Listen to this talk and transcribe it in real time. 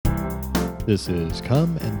This is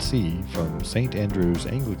Come and See from St. Andrew's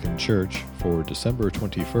Anglican Church for December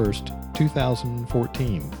 21st,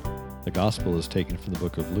 2014. The Gospel is taken from the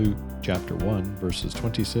book of Luke, chapter 1, verses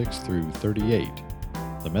 26 through 38.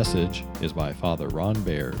 The message is by Father Ron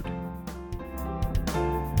Baird.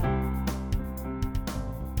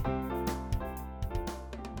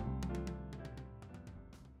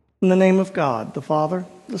 In the name of God, the Father,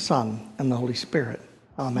 the Son, and the Holy Spirit.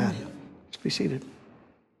 Amen. Let's be seated.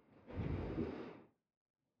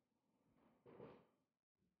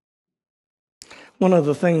 One of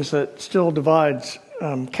the things that still divides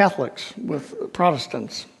Catholics with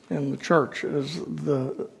Protestants in the church is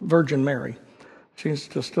the Virgin Mary. Seems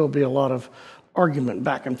to still be a lot of argument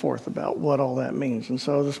back and forth about what all that means. And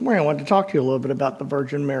so this morning I wanted to talk to you a little bit about the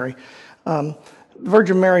Virgin Mary. The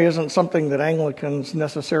Virgin Mary isn't something that Anglicans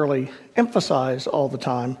necessarily emphasize all the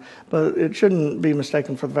time, but it shouldn't be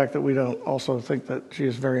mistaken for the fact that we don't also think that she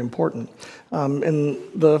is very important. In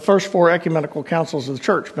the first four ecumenical councils of the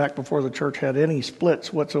church, back before the church had any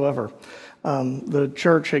splits whatsoever, the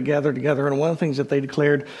church had gathered together, and one of the things that they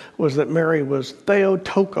declared was that Mary was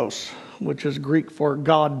Theotokos, which is Greek for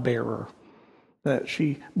God-bearer, that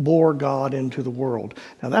she bore God into the world.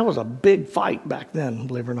 Now, that was a big fight back then,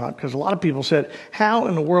 believe it or not, because a lot of people said, how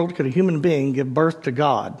in the world could a human being give birth to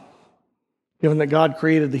God, given that God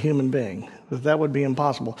created the human being? That would be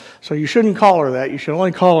impossible. So you shouldn't call her that. You should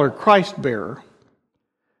only call her Christ-bearer.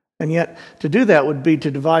 And yet, to do that would be to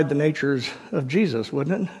divide the natures of Jesus,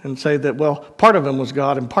 wouldn't it? And say that, well, part of him was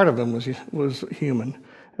God and part of him was human,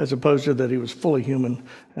 as opposed to that he was fully human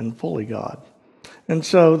and fully God. And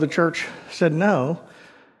so the church said no,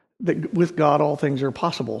 that with God all things are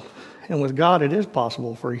possible. And with God it is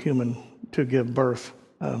possible for a human to give birth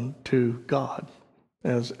to God,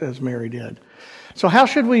 as Mary did. So how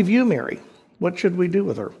should we view Mary? What should we do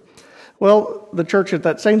with her? Well, the church at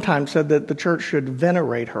that same time said that the church should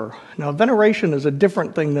venerate her. Now, veneration is a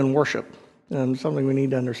different thing than worship, and something we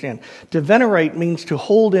need to understand. To venerate means to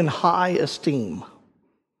hold in high esteem.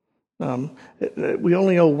 We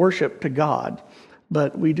only owe worship to God,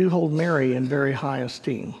 but we do hold Mary in very high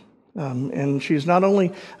esteem. And she's not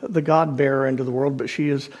only the God-bearer into the world, but she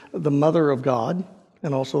is the mother of God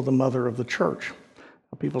and also the mother of the church.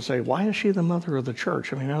 People say, why is she the mother of the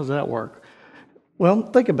church? I mean, how does that work? Well,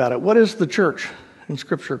 think about it. What is the church in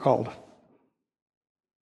Scripture called?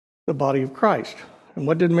 The body of Christ. And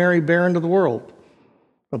what did Mary bear into the world?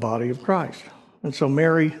 The body of Christ. And so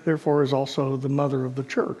Mary, therefore, is also the mother of the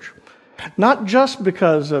church. Not just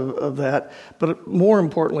because of that, but more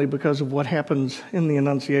importantly because of what happens in the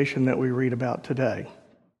Annunciation that we read about today.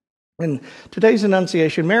 In today's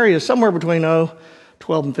Annunciation, Mary is somewhere between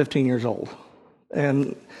 12 and 15 years old.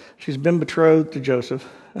 And she's been betrothed to Joseph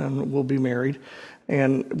and will be married.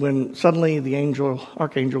 And when suddenly the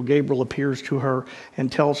Archangel Gabriel appears to her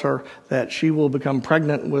and tells her that she will become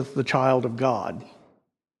pregnant with the child of God.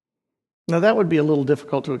 Now that would be a little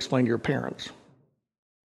difficult to explain to your parents.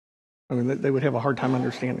 I mean, they would have a hard time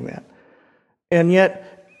understanding that. And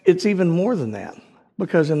yet, it's even more than that.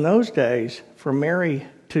 Because in those days, for Mary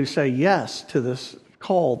to say yes to this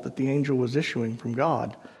call that the angel was issuing from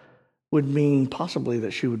God would mean possibly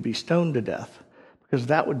that she would be stoned to death. Because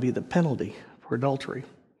that would be the penalty for adultery.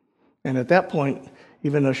 And at that point,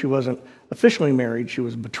 even though she wasn't officially married, she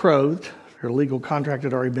was betrothed. Her legal contract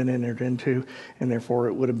had already been entered into, and therefore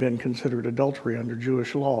it would have been considered adultery under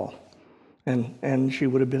Jewish law. And she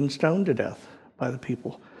would have been stoned to death by the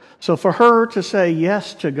people. So for her to say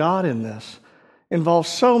yes to God in this involves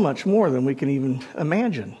so much more than we can even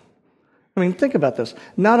imagine. I mean, think about this.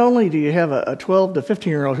 Not only do you have a 12 to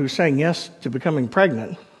 15-year-old who's saying yes to becoming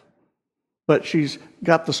pregnant, but she's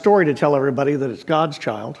got the story to tell everybody that it's God's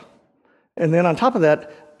child. And then on top of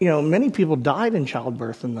that, many people died in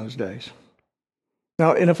childbirth in those days.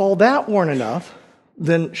 Now, and if all that weren't enough,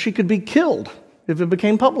 then she could be killed if it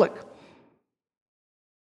became public.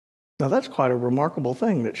 Now, that's quite a remarkable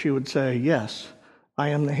thing that she would say, yes, I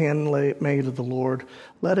am the handmaid of the Lord.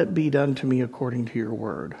 Let it be done to me according to your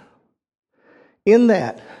word. In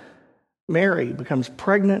that, Mary becomes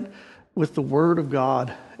pregnant with the word of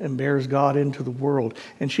God and bears God into the world.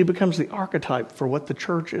 And she becomes the archetype for what the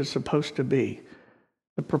church is supposed to be,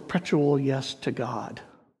 the perpetual yes to God.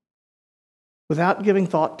 Without giving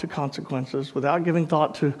thought to consequences, without giving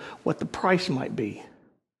thought to what the price might be,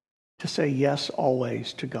 to say yes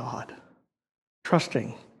always to God.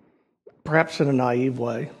 Trusting, perhaps in a naive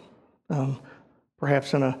way,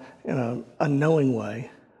 perhaps in a unknowing way,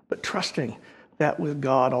 but trusting that with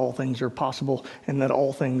God all things are possible and that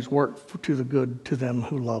all things work to the good to them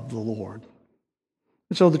who love the Lord.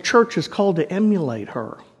 And so the church is called to emulate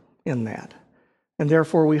her in that. and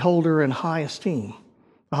therefore we hold her in high esteem,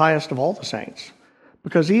 the highest of all the saints.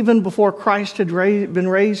 Because even before Christ had been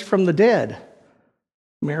raised from the dead,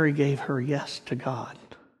 Mary gave her yes to God.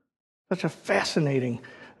 Such a fascinating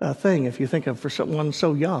thing if you think of for someone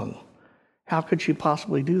so young. How could she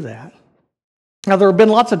possibly do that? Now, there have been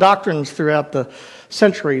lots of doctrines throughout the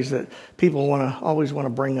centuries that people always want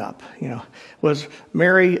to bring up. Was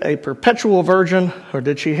Mary a perpetual virgin, or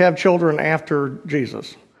did she have children after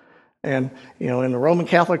Jesus? And, in the Roman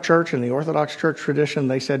Catholic Church and the Orthodox Church tradition,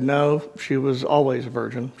 they said no, she was always a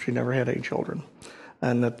virgin. She never had any children.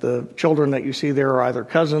 And that the children that you see there are either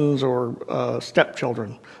cousins or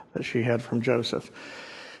stepchildren that she had from Joseph.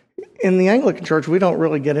 In the Anglican Church, we don't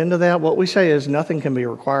really get into that. What we say is nothing can be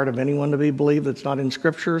required of anyone to be believed that's not in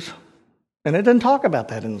Scriptures. And it doesn't talk about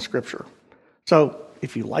that in the Scripture. So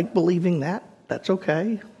if you like believing that, that's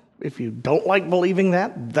okay. If you don't like believing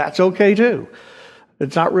that, that's okay too.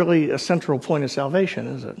 It's not really a central point of salvation,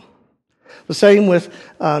 is it? The same with,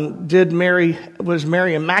 was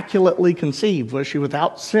Mary immaculately conceived? Was she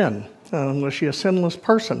without sin? Was she a sinless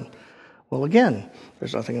person? Well, again,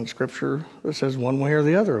 there's nothing in Scripture that says one way or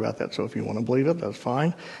the other about that. So if you want to believe it, that's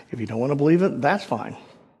fine. If you don't want to believe it, that's fine.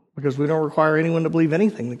 Because we don't require anyone to believe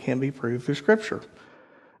anything that can't be proved through Scripture.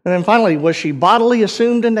 And then finally, was she bodily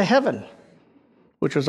assumed into heaven? Which was